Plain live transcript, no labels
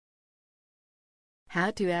How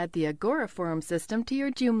to add the Agora forum system to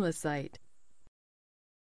your Joomla site.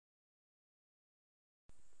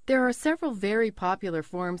 There are several very popular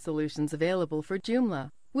forum solutions available for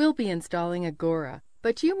Joomla. We'll be installing Agora,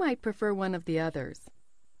 but you might prefer one of the others.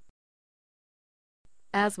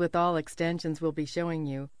 As with all extensions we'll be showing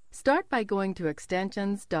you, start by going to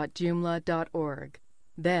extensions.joomla.org.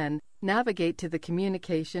 Then, navigate to the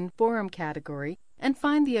Communication Forum category and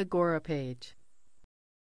find the Agora page.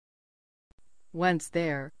 Once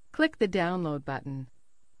there, click the Download button.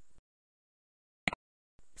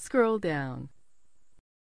 Scroll down.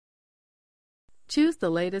 Choose the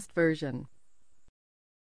latest version.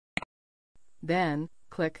 Then,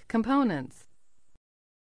 click Components.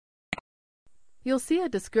 You'll see a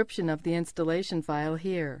description of the installation file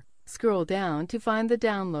here. Scroll down to find the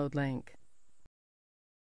download link.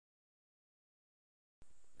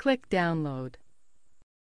 Click Download.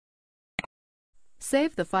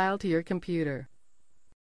 Save the file to your computer.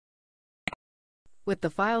 With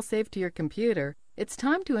the file saved to your computer, it's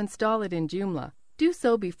time to install it in Joomla. Do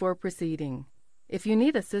so before proceeding. If you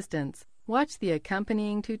need assistance, watch the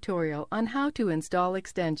accompanying tutorial on how to install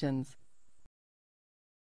extensions.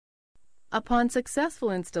 Upon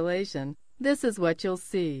successful installation, this is what you'll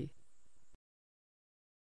see.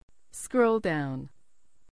 Scroll down.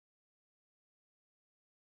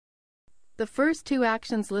 The first two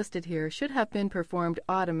actions listed here should have been performed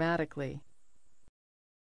automatically.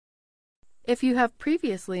 If you have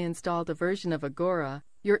previously installed a version of Agora,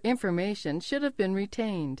 your information should have been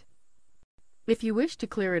retained. If you wish to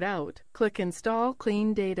clear it out, click Install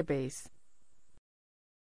Clean Database.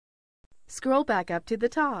 Scroll back up to the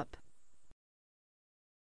top.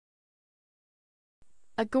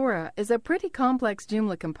 Agora is a pretty complex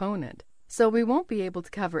Joomla component, so we won't be able to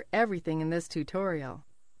cover everything in this tutorial.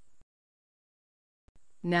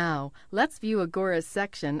 Now, let's view Agora's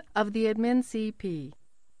section of the Admin CP.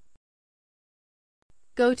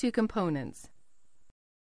 Go to Components.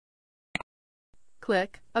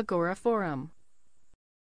 Click Agora Forum.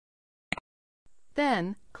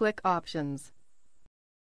 Then, click Options.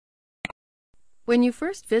 When you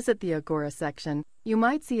first visit the Agora section, you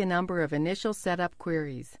might see a number of initial setup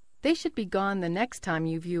queries. They should be gone the next time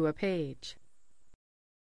you view a page.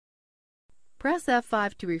 Press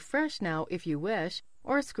F5 to refresh now if you wish,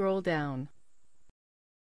 or scroll down.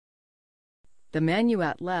 The menu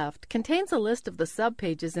at left contains a list of the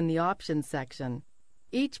subpages in the Options section.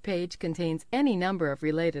 Each page contains any number of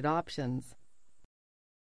related options.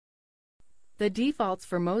 The defaults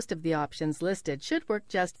for most of the options listed should work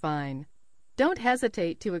just fine. Don't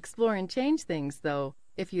hesitate to explore and change things, though,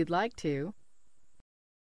 if you'd like to.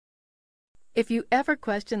 If you ever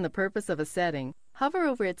question the purpose of a setting, hover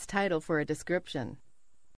over its title for a description.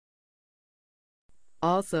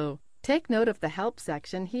 Also, take note of the Help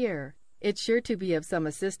section here. It's sure to be of some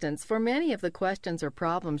assistance for many of the questions or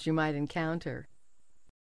problems you might encounter.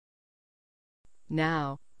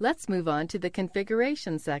 Now, let's move on to the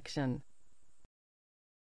Configuration section.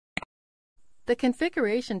 The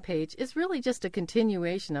configuration page is really just a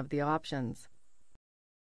continuation of the options.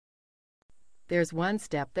 There's one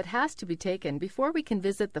step that has to be taken before we can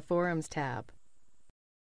visit the Forums tab.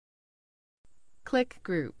 Click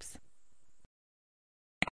Groups.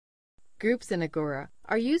 Groups in Agora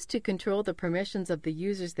are used to control the permissions of the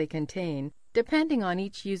users they contain, depending on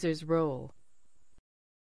each user's role.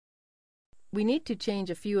 We need to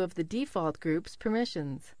change a few of the default groups'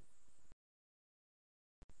 permissions.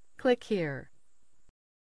 Click here.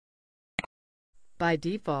 By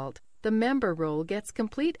default, the member role gets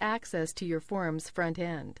complete access to your forum's front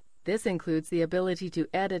end. This includes the ability to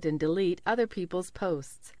edit and delete other people's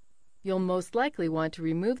posts. You'll most likely want to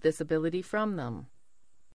remove this ability from them.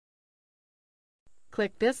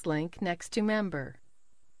 Click this link next to Member.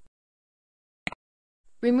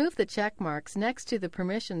 Remove the check marks next to the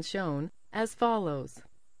permissions shown as follows.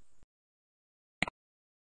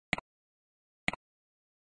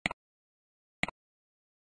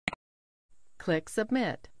 Click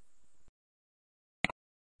Submit.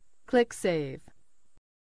 Click Save.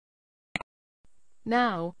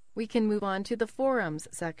 Now, we can move on to the Forums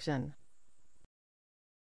section.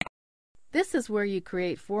 This is where you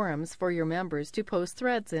create forums for your members to post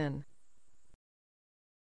threads in.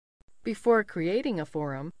 Before creating a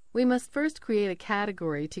forum, we must first create a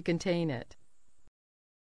category to contain it.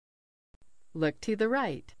 Look to the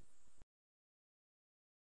right.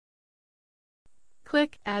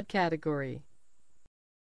 Click Add Category.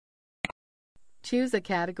 Choose a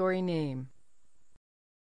category name.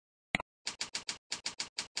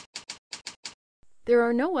 There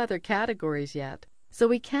are no other categories yet, so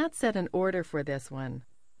we can't set an order for this one.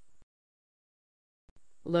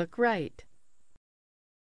 Look right.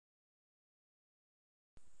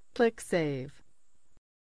 Click Save.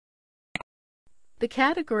 The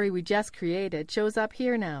category we just created shows up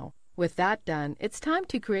here now. With that done, it's time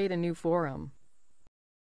to create a new forum.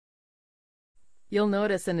 You'll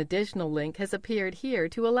notice an additional link has appeared here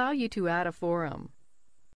to allow you to add a forum.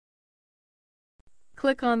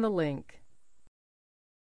 Click on the link.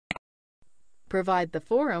 Provide the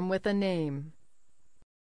forum with a name.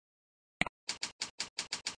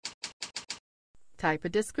 Type a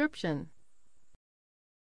description.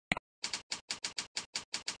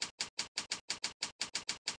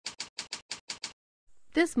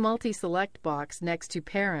 This multi-select box next to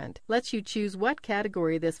Parent lets you choose what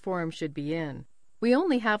category this forum should be in. We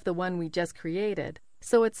only have the one we just created,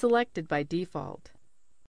 so it's selected by default.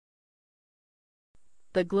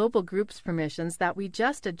 The global groups permissions that we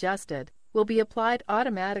just adjusted will be applied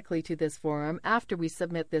automatically to this forum after we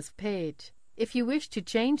submit this page. If you wish to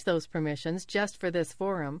change those permissions just for this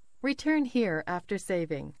forum, return here after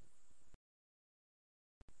saving.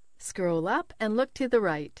 Scroll up and look to the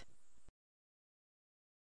right.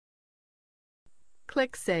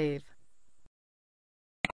 Click Save.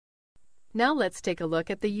 Now let's take a look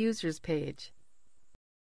at the Users page.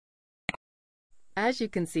 As you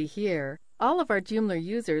can see here, all of our Joomla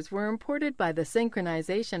users were imported by the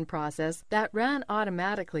synchronization process that ran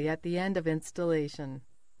automatically at the end of installation.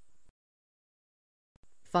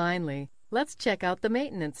 Finally, let's check out the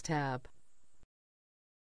Maintenance tab.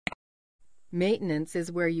 Maintenance is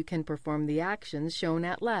where you can perform the actions shown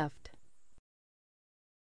at left.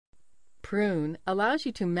 Prune allows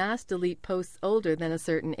you to mass delete posts older than a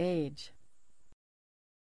certain age.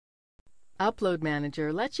 Upload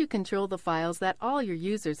Manager lets you control the files that all your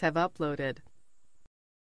users have uploaded.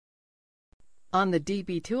 On the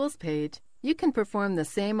DB Tools page, you can perform the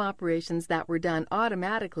same operations that were done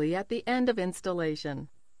automatically at the end of installation.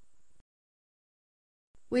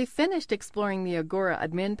 We've finished exploring the Agora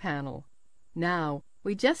admin panel. Now,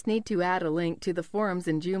 we just need to add a link to the forums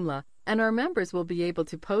in Joomla, and our members will be able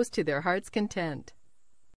to post to their heart's content.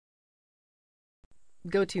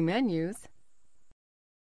 Go to Menus,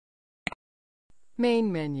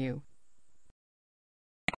 Main menu.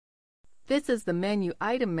 This is the Menu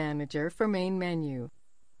Item Manager for Main menu.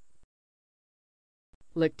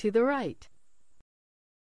 Look to the right.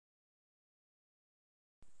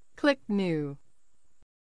 Click New.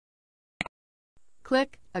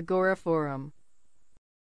 Click Agora Forum.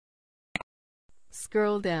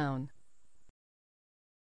 Scroll down.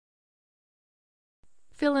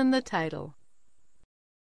 Fill in the title.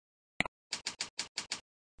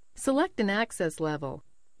 Select an access level.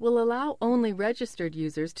 We'll allow only registered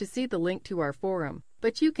users to see the link to our forum,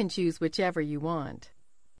 but you can choose whichever you want.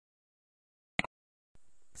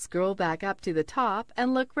 Scroll back up to the top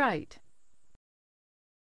and look right.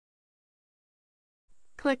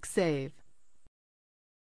 Click Save.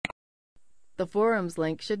 The forums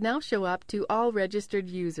link should now show up to all registered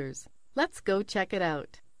users. Let's go check it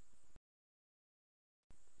out.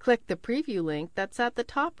 Click the preview link that's at the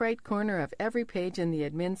top right corner of every page in the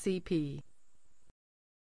Admin CP.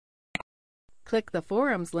 Click the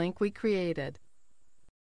forums link we created.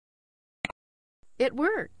 It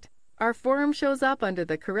worked! Our forum shows up under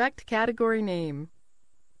the correct category name.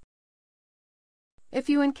 If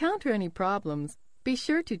you encounter any problems, be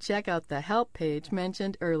sure to check out the Help page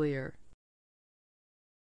mentioned earlier.